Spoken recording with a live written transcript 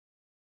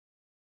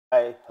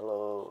Hi,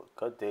 hello,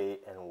 good day,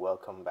 and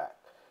welcome back.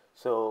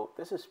 So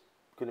this is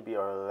going to be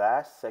our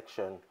last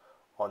section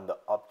on the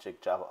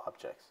Java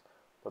objects.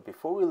 But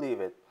before we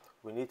leave it,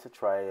 we need to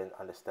try and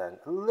understand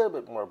a little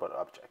bit more about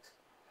objects.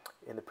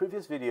 In the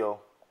previous video,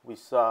 we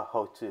saw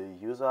how to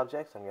use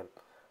objects and get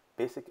a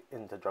basic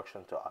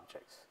introduction to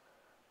objects.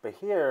 But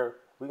here,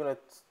 we're going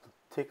to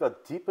take a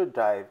deeper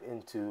dive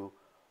into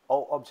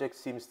how objects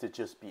seems to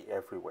just be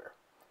everywhere.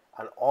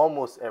 And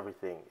almost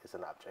everything is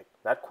an object.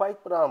 Not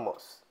quite, but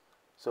almost.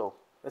 So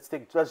let's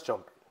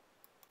jump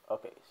in.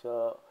 Okay,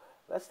 so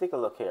let's take a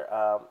look here.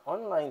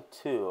 On line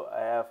 2, I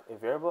have a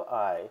variable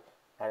I,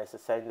 and it's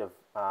assigned to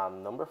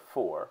number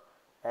 4.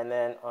 And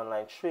then on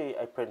line 3,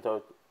 I print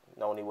out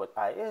not only what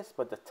I is,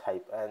 but the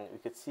type. And we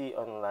could see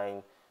on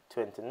line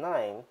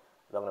 29,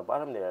 along the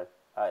bottom there,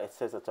 it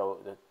says that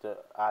the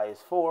I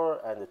is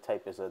 4 and the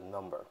type is a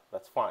number.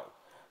 That's fine.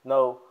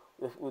 Now,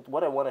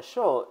 what I want to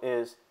show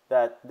is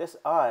that this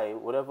I,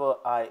 whatever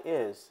I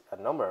is, a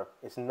number,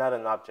 is not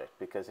an object.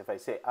 Because if I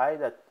say I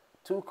that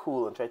too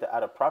cool and try to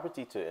add a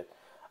property to it,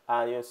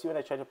 you'll see when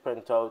I try to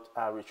print out,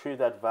 retrieve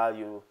that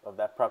value of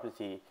that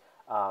property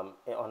on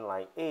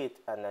line 8,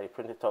 and I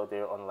print it out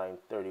there on line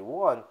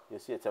 31, you'll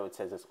see it's how it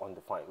says it's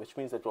undefined, which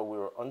means that we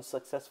were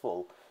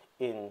unsuccessful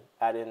in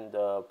adding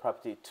the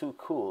property too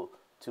cool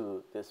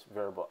to this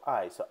variable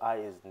I. So I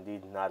is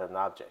indeed not an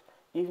object.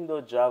 Even though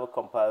Java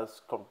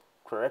compiles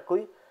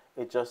correctly,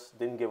 it just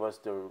didn't give us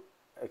the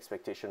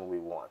expectation we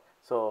want.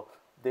 So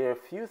there are a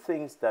few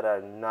things that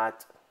are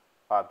not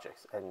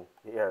objects, and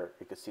here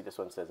you can see this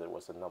one says it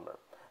was a number.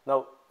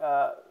 Now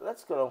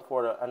let's go on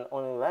further, and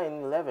on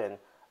line 11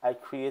 I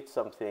create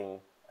something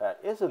that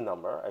is a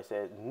number. I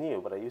said new,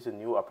 but I use a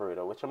new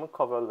operator, which I'm going to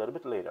cover a little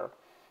bit later.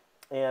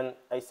 And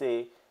I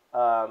say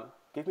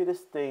give me this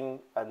thing,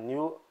 a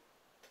new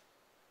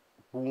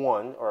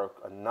one, or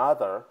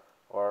another,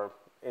 or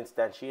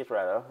instantiate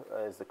rather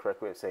is the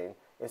correct way of saying,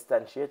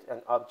 instantiate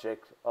an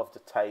object of the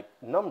type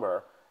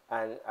number,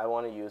 and I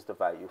want to use the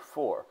value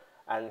 4.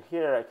 And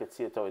here I can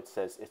see it how it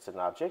says it's an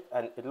object,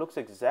 and it looks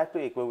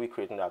exactly like when we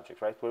create an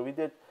object, right? Where we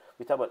talked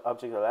about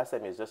object the last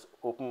time is just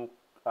open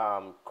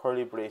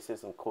curly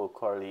braces and close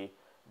curly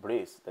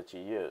brace that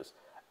you use.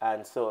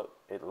 And so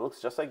it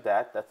looks just like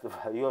that. That's the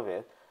value of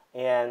it,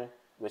 and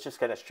which is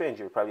kind of strange.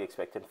 You're probably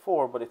expecting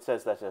 4, but it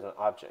says that as an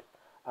object.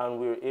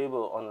 And we were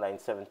able on line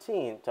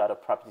 17 to add a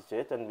property to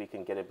it, and we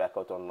can get it back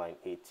out on line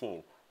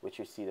 18, which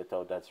you see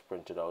that's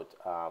printed out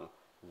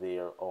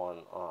there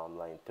on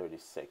line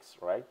 36,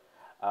 right?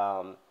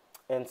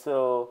 And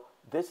so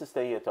this is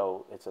saying it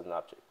how it's an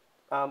object.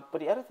 But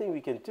the other thing we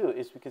can do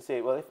is we can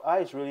say, well, if I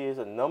really is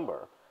a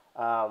number,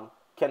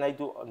 can I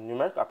do a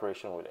numeric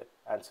operation with it?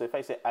 And so if I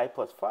say I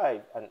plus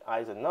 5 and I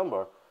is a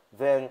number,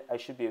 then I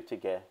should be able to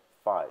get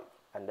 5.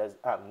 And that's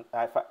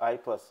I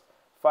plus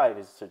 5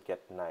 is to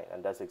get 9,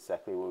 and that's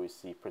exactly what we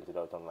see printed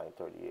out on line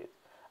 38.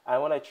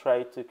 And when I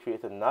try to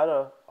create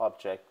another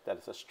object that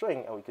is a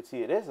string, and we can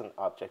see it is an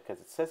object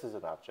because it says it's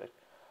an object,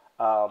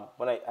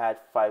 when I add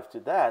 5 to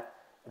that,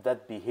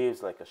 that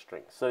behaves like a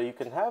string. So you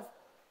can have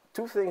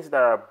two things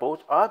that are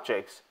both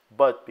objects,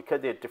 but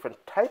because they're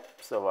different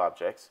types of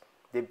objects,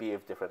 they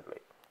behave differently.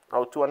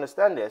 Now, to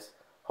understand this,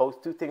 how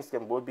two things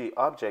can both be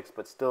objects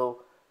but still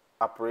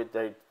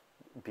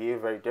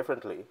behave very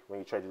differently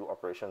when you try to do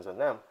operations on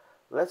them,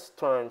 let's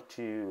turn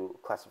to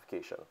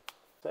classification.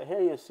 So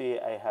here you see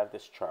I have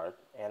this chart,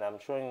 and I'm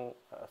showing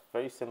a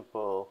very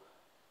simple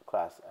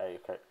class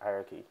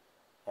hierarchy,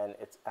 and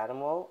it's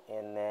animal,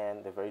 and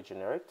then the very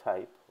generic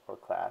type or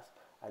class,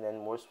 and then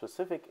more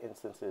specific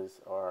instances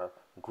or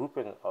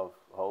grouping of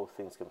how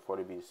things can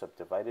further be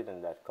subdivided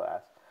in that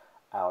class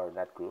or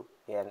that group,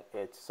 and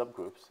its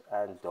subgroups,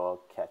 and dog,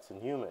 cats,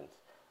 and humans.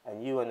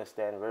 And you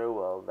understand very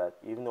well that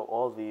even though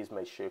all these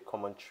may share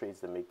common traits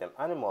that make them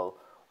animal,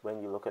 when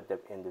you look at them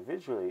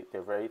individually,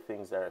 they're very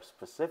things that are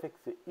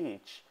specific to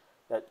each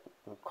that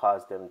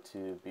cause them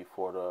to be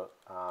further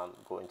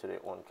go into their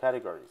own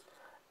categories.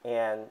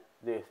 And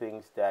they're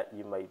things that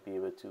you might be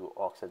able to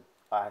also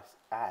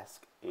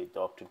ask a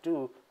dog to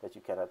do that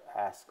you cannot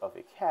ask of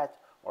a cat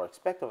or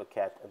expect of a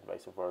cat, and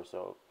vice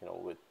versa,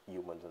 with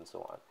humans and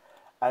so on.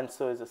 And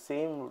so it's the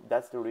same.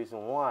 That's the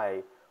reason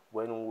why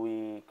when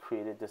we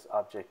created this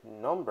object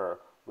number,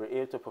 we're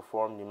able to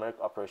perform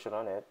numeric operation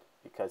on it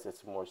because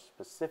it's more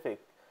specific.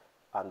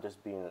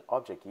 Just being an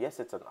object. Yes,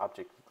 it's an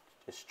object,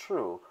 it's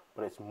true,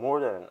 but it's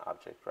more than an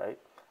object, right?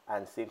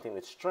 And same thing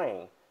with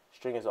string.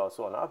 String is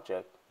also an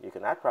object. You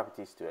can add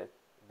properties to it.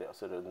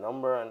 So the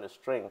number and the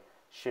string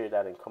share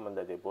that in common,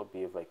 that they both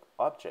behave like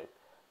object,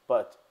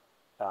 but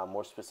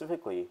more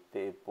specifically,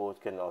 they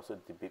both can also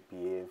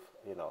behave,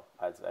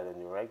 as a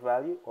numeric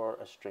value or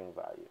a string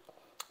value.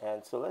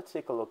 And so let's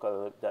take a look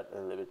at a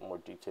little bit more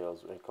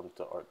details when it comes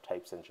to our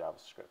types in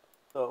JavaScript.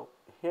 So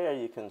here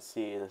you can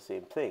see the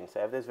same thing. So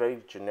I have this very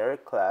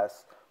generic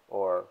class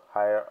or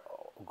higher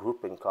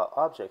grouping called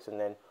objects, and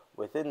then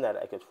within that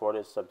I could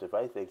further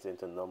subdivide things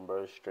into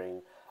numbers,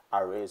 string,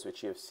 arrays,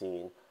 which you've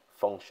seen,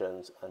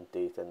 functions, and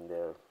data, and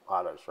their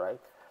others, right?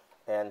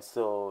 And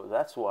so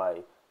that's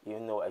why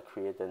even though I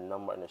created a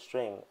number and a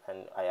string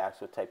and I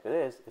asked what type it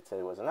is, it said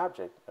it was an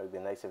object. It would be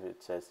nice if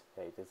it says,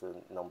 hey, this is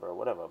a number or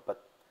whatever,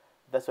 but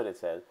that's what it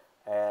said.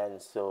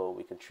 And so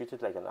we can treat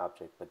it like an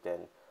object, but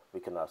then we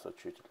can also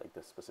treat it like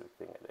the specific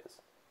thing it is.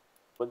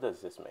 What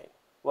does this mean?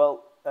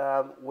 Well,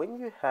 when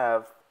you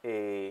have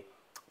a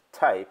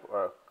type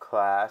or a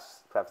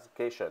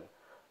classification,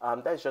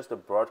 that's just a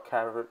broad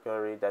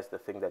category. That's the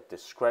thing that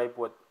describe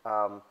what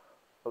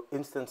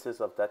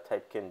instances of that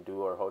type can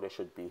do or how they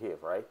should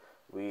behave, right?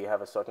 We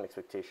have a certain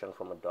expectation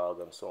from a dog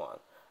and so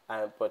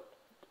on. But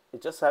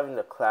just having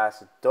the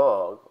class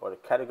dog or the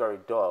category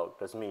dog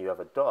doesn't mean you have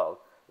a dog.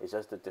 It's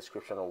just the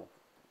description of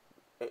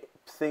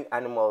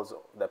animals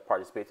that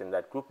participate in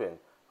that grouping,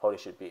 how they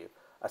should behave.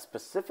 A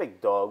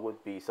specific dog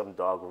would be some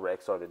dog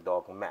Rex or the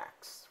dog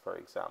Max, for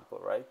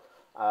example, right?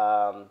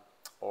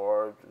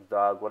 Or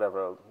dog,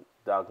 whatever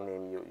dog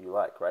name you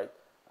like, right?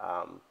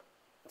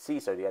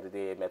 Caesar, the other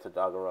day, I met a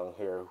dog around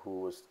here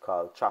who was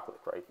called Chocolate,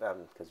 right?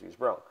 Because he was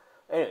brown.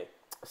 Anyway,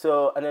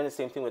 so, and then the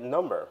same thing with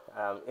number.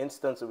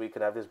 Instance, we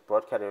could have this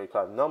broad category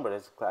called number,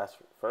 there's a class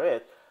for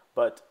it,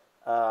 but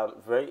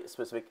very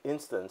specific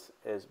instance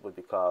would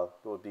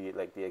be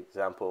like the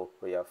example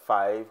where you have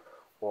 5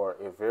 or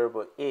a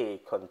variable a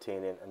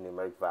containing a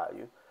numeric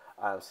value.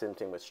 Same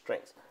thing with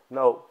strings.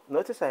 Now,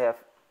 notice I have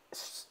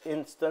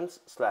instance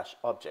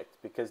 / object,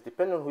 because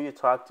depending on who you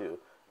talk to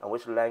and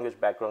which language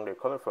background they're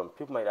coming from,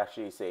 people might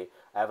actually say,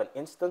 I have an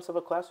instance of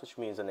a class, which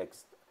means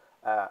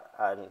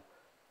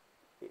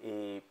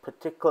a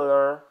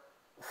particular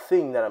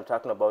thing that I'm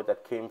talking about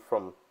that came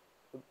from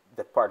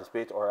that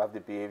participate or have the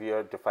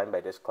behavior defined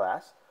by this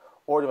class.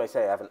 Or they might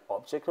say I have an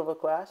object of a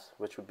class,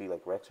 which would be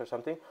like Rex or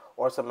something.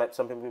 Or some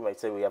people might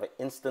say we have an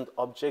instant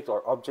object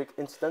or object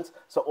instance.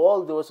 So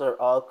all those are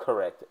all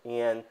correct.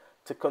 And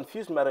to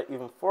confuse matter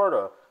even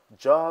further,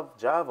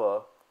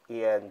 Java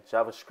and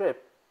JavaScript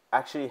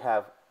actually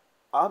have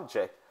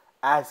object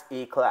as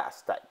a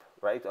class type,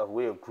 right? A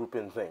way of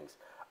grouping things.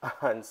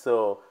 And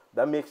so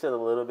that makes it a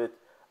little bit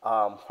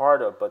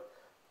harder, but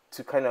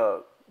to kind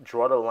of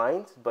draw the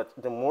lines. But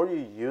the more you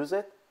use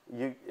it,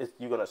 you're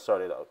going to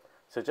sort it out.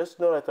 So just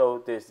know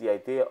that there's the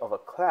idea of a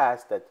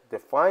class that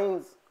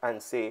defines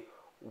and say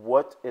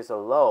what is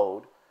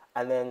allowed.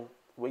 And then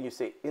when you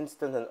say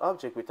instant and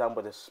object, we're talking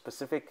about the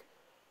specific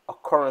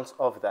occurrence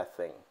of that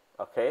thing,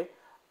 okay?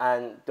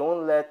 And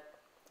don't let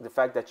the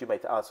fact that you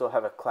might also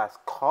have a class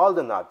called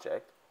an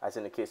object, as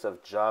in the case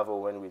of Java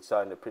when we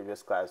saw in the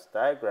previous class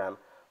diagram,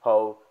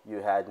 how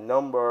you had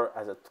number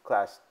as a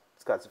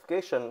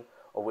classification,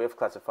 a way of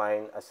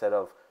classifying a set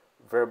of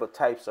variable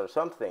types or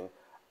something,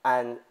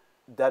 and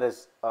that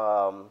is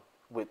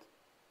with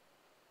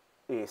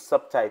a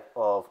subtype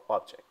of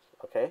object,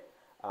 okay?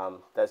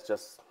 That's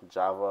just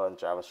Java and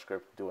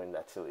JavaScript doing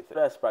that silly thing.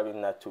 That's probably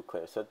not too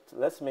clear, so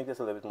let's make this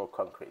a little bit more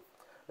concrete.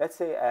 Let's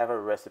say I have a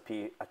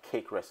recipe, a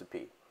cake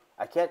recipe.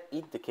 I can't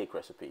eat the cake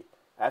recipe.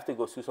 I have to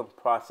go through some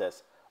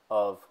process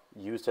of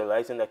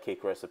utilizing that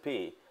cake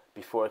recipe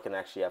before I can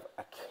actually have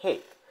a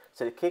cake.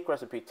 So the cake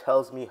recipe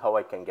tells me how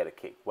I can get a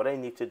cake, what I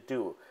need to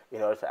do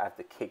in order to have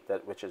the cake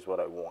which is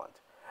what I want.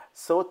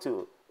 So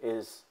too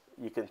is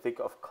you can think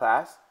of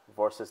class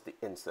versus the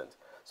instance.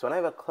 So when I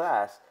have a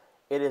class,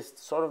 it is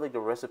sort of like the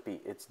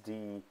recipe. It's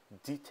the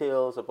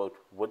details about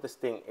what this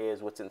thing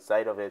is, what's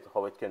inside of it,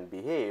 how it can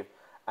behave,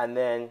 and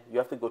then you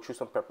have to go through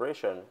some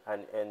preparation.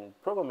 And in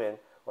programming,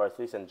 or at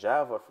least in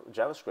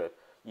JavaScript,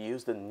 you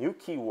use the new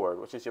keyword,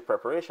 which is your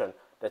preparation,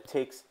 that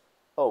takes,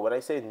 when I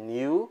say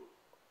new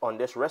on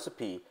this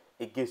recipe,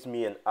 it gives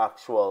me an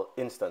actual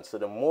instance. So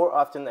the more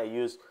often I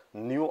use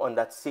new on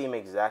that same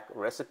exact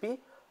recipe,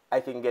 I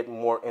can get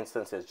more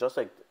instances. Just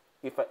like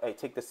if I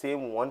take the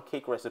same one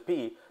cake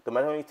recipe, no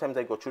matter how many times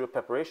I go through the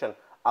preparation,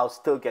 I'll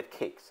still get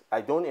cakes.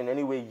 I don't in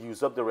any way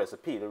use up the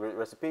recipe. The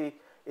recipe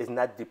is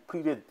not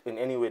depleted in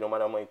any way, no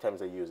matter how many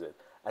times I use it.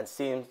 And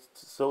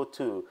so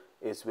too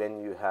is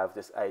when you have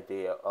this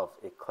idea of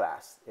a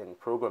class in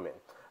programming.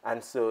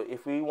 And so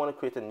if we want to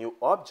create a new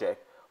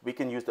object, we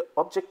can use the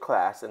object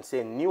class and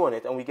say new on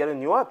it, and we get a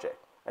new object.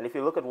 And if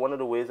you look at one of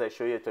the ways I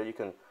show you,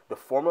 the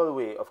formal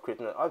way of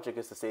creating an object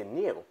is to say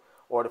new,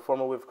 or the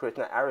formal way of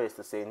creating an array is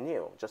to say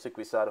new. Just like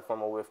we saw, the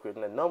formal way of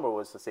creating a number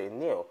was to say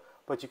new.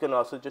 But you can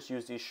also just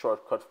use these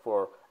shortcuts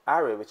for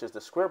array, which is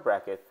the square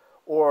bracket,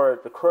 or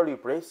the curly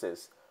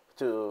braces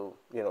to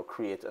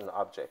create an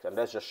object. And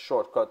that's just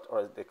shortcut,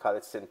 or they call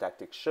it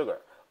syntactic sugar.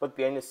 But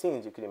behind the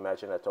scenes, you can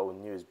imagine that all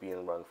new is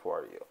being run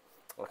for you.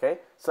 Okay,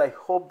 so I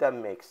hope that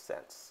makes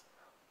sense.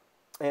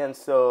 And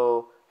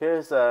so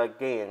here's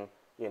again,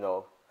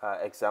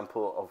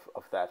 example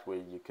of that, where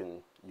you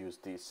can use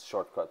these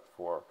shortcuts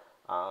for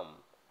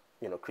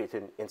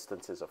creating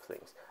instances of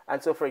things.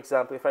 And so, for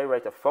example, if I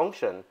write a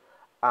function,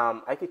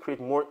 I could create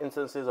more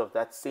instances of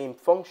that same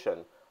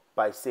function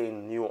by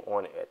saying new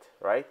on it,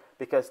 right?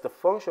 Because the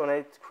function, when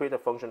I create a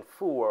function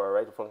foo or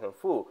write a function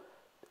foo,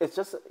 it's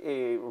just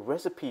a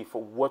recipe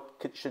for what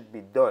should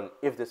be done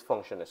if this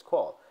function is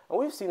called. And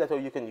we've seen that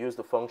you can use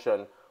the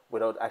function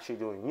without actually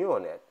doing new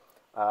on it.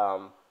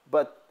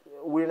 But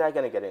we're not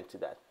going to get into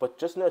that. But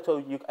just know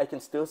so I can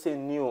still say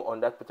new on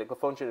that particular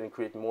function and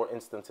create more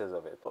instances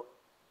of it. But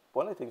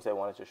one of the things I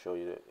wanted to show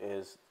you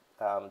is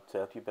to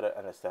help you better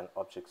understand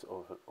objects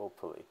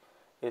hopefully,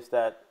 is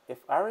that if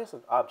array is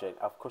an object,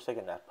 of course I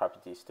can add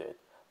properties to it.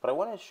 But I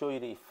want to show you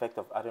the effect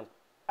of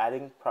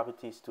adding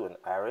properties to an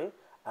array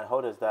and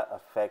how does that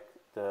affect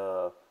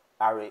the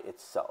array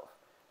itself.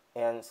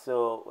 And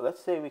so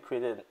let's say we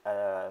created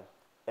an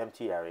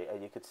empty array,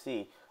 and you could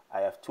see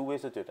I have two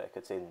ways to do it. I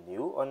could say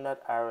new on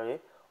that array,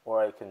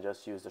 or I can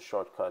just use the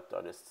shortcut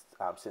or the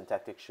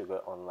syntactic sugar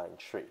on line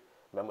 3.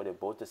 Remember, they're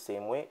both the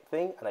same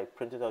thing, and I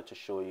printed out to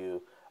show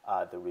you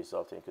the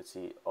result. And you could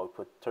see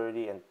output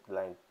 30 and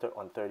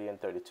on 30 and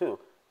 32,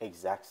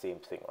 exact same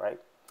thing, right?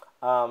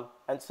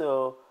 And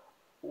so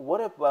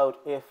what about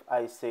if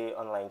I say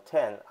on line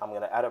 10, I'm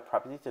going to add a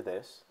property to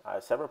this,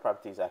 several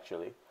properties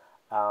actually.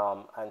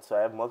 And so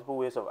I have multiple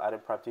ways of adding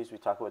properties. We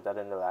talked about that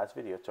in the last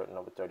video,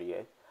 number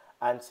 38.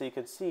 And so you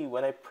can see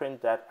when I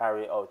print that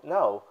array out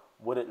now,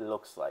 what it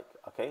looks like,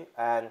 okay?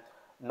 And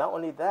not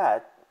only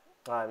that,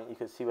 you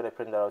can see when I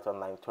print that out on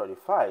line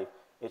 35,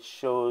 it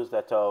shows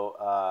that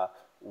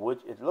what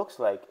it looks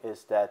like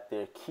is that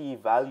there are key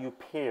value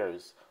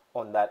pairs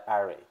on that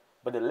array.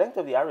 But the length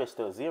of the array is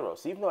still 0.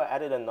 So even though I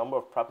added a number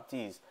of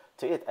properties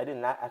to it, I did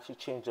not actually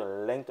change the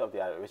length of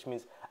the array, which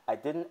means I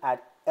didn't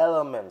add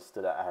elements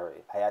to the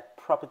array. I add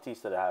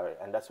properties to the array,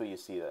 and that's what you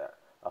see there,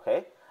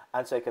 okay?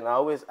 And so I can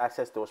always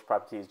access those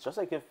properties just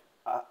like if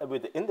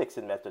with the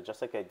indexing method,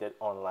 just like I did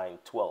on line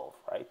 12,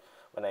 right?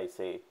 When I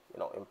say,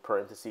 in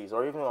parentheses,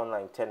 or even on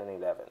line 10 and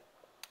 11.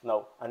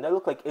 Now, and that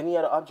look like any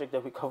other object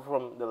that we covered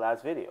from the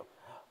last video.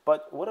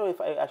 But what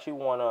if I actually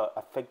want to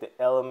affect the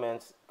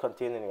elements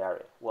contained in the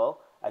array? Well,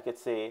 I could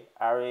say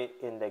array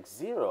index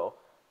 0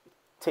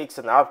 takes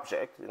an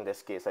object. In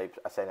this case, I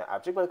assign an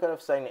object, but I could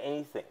assign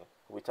anything.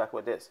 We talk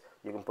about this.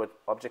 You can put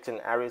objects in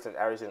arrays and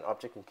arrays in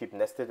objects and keep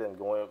nested and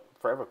going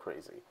forever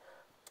crazy.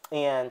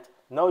 And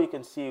now you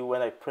can see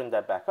when I print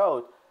that back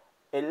out,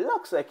 it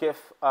looks like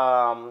if,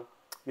 I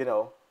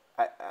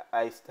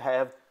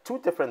have two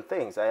different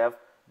things. I have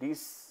these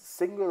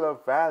singular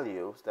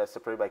values that are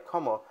separated by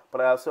comma,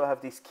 but I also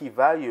have these key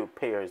value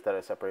pairs that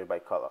are separated by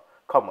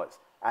commas.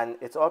 And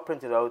it's all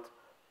printed out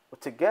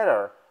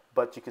together,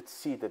 but you could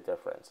see the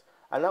difference.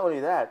 And not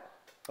only that,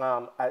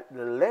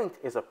 the length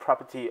is a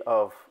property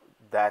of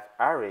that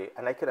array,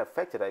 and I can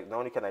affect it. Not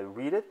only can I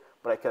read it,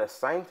 but I can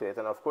assign to it.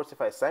 And of course,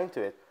 if I assign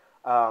to it,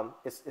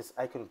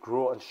 I can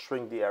grow and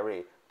shrink the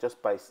array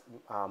just by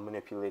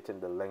manipulating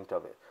the length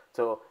of it.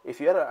 So if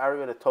you had an array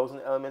with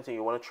 1,000 elements and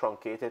you want to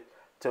truncate it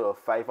to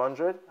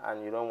 500,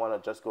 and you don't want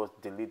to just go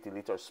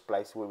delete, or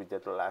splice where we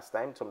did the last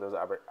time, some of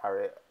those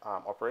array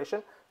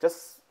operation,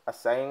 just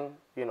assign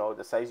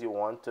the size you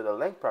want to the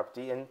length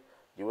property, and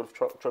you will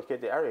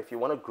truncate the array. If you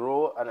want to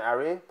grow an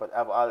array but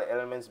have all the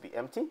elements be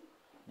empty,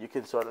 you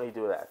can certainly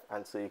do that.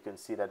 And so you can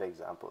see that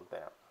example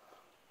there.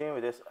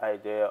 With this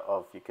idea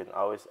of you can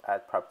always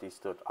add properties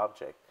to an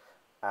object,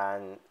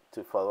 and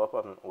to follow up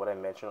on what I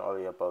mentioned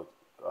earlier about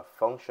a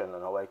function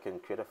and how I can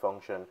create a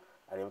function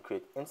and even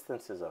create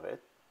instances of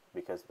it,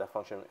 because that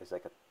function is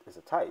like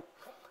a type,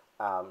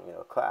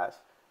 class,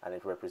 and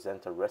it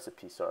represents a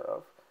recipe sort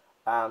of.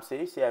 So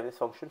you see I have this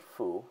function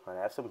foo, and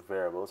I have some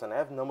variables, and I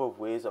have a number of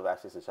ways of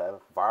accessing. So I have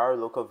a var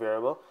local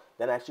variable,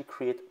 then I actually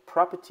create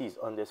properties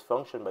on this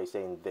function by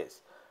saying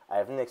this. I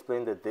haven't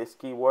explained the this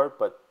keyword,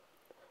 but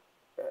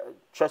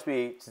trust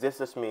me, this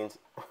just means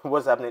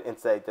what's happening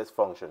inside this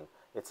function.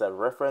 It's a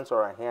reference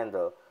or a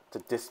handle to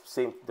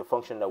the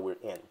function that we're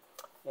in.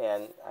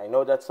 And I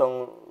know that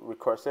sounds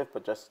recursive,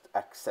 but just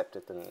accept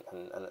it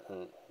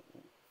and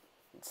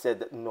say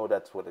that no,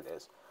 that's what it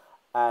is.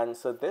 And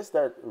so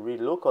that read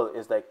local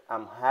is like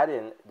I'm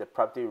adding the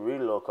property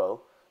read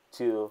local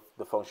to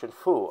the function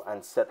foo,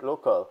 and set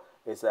local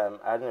is I'm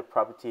adding a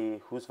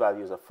property whose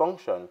value is a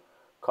function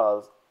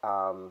called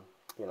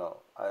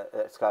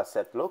it's called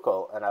set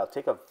local, and I'll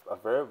take a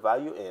variable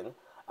value in,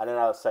 and then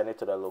I'll assign it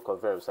to the local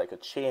variable so I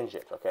could change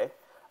it, okay?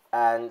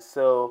 And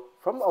so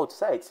from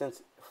outside,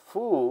 since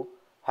foo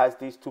has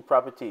these two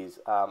properties,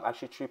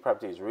 actually three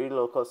properties, read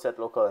local, set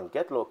local, and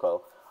get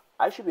local,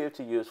 I should be able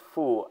to use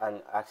foo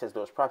and access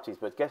those properties.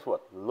 But guess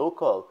what?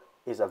 Local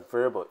is a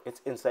variable.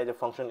 It's inside the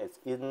function. It's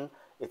hidden.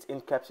 It's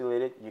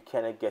encapsulated. You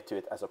cannot get to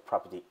it as a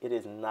property. It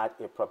is not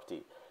a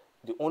property.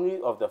 The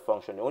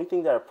only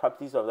thing that are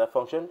properties of that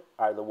function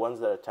are the ones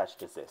that are attached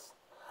to this.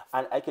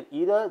 And I can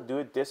either do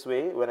it this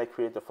way when I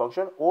create the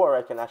function, or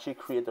I can actually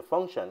create the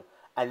function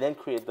and then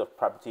create the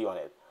property on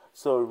it.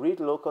 So read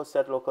local,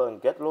 set local,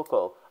 and get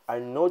local are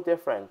no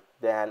different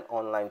than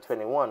on line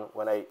 21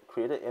 when I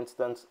create an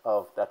instance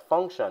of that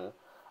function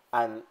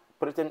and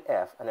put it in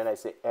f, and then I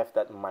say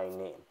f.my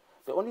name.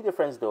 The only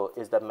difference though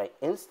is that my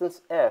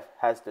instance f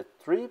has the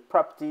three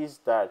properties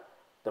that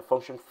the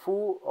function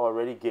foo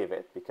already gave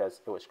it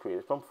because it was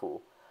created from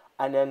foo,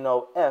 and then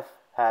now f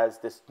has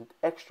this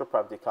extra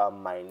property called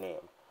my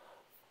name.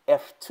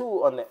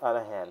 F2 on the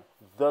other hand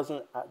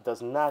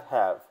does not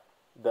have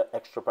the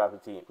extra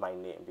property my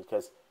name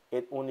because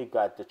it only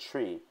got the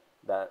tree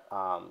that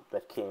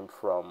came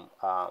from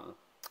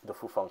the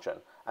foo function.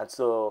 And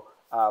so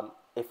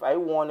if I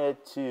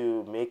wanted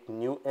to make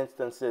new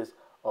instances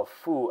of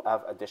foo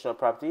have additional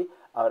property,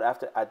 I would have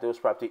to add those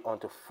property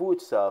onto foo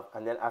itself,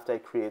 and then after I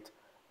create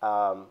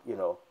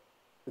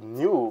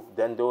new,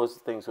 then those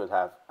things would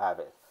have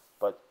it.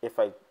 But if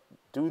I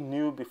do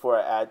new before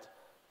I add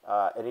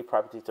any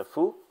property to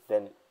foo,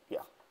 then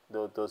yeah,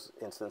 those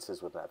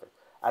instances would have it.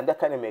 And that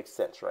kind of makes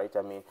sense, right?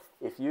 I mean,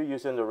 if you're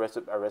using a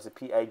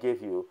recipe I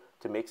gave you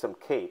to make a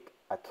cake,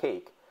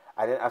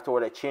 and then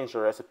afterward I change the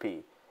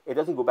recipe, it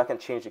doesn't go back and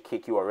change the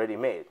cake you already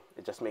made.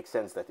 It just makes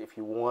sense that if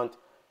you want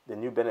the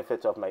new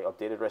benefit of my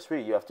updated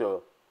recipe, you have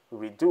to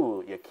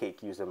redo your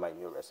cake using my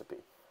new recipe.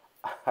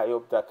 I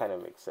hope that kind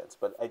of makes sense.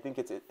 But I think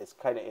it's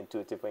kind of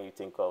intuitive when you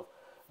think of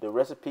the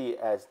recipe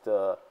as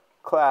the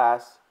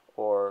class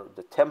or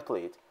the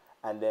template,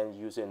 and then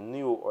using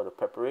new or the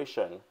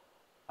preparation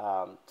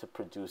to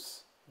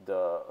produce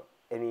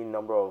any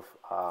number of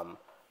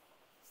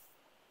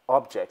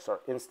objects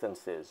or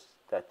instances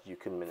that you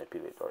can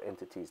manipulate, or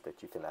entities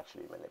that you can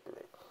actually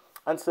manipulate.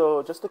 And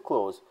so just to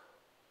close,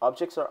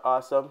 objects are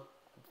awesome.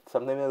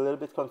 Something a little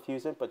bit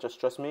confusing, but just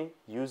trust me,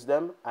 use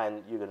them,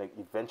 and you're going to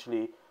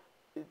eventually,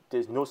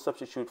 there's no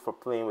substitute for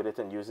playing with it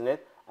and using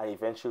it, and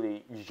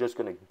eventually you're just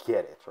going to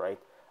get it, right?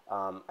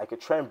 I could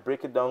try and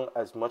break it down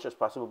as much as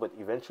possible, but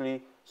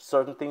eventually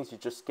certain things you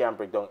just can't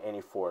break down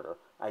any further,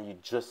 and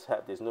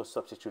there's no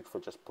substitute for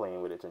just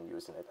playing with it and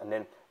using it. And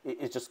then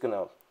it's just going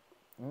to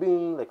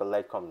bing, like a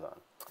light comes on.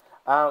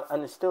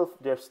 And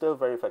they're still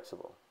very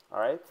flexible, all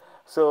right?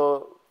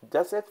 So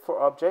that's it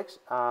for objects.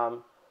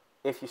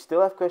 If you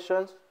still have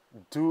questions,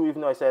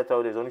 even though I said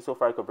there's only so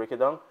far I could break it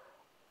down,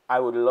 I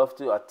would love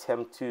to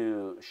attempt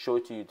to show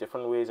it to you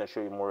different ways and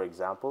show you more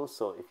examples.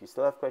 So if you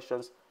still have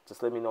questions,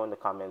 just let me know in the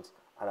comments,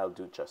 and I'll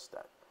do just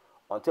that.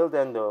 Until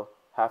then, though,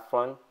 have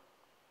fun,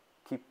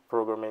 keep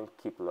programming,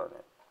 keep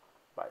learning.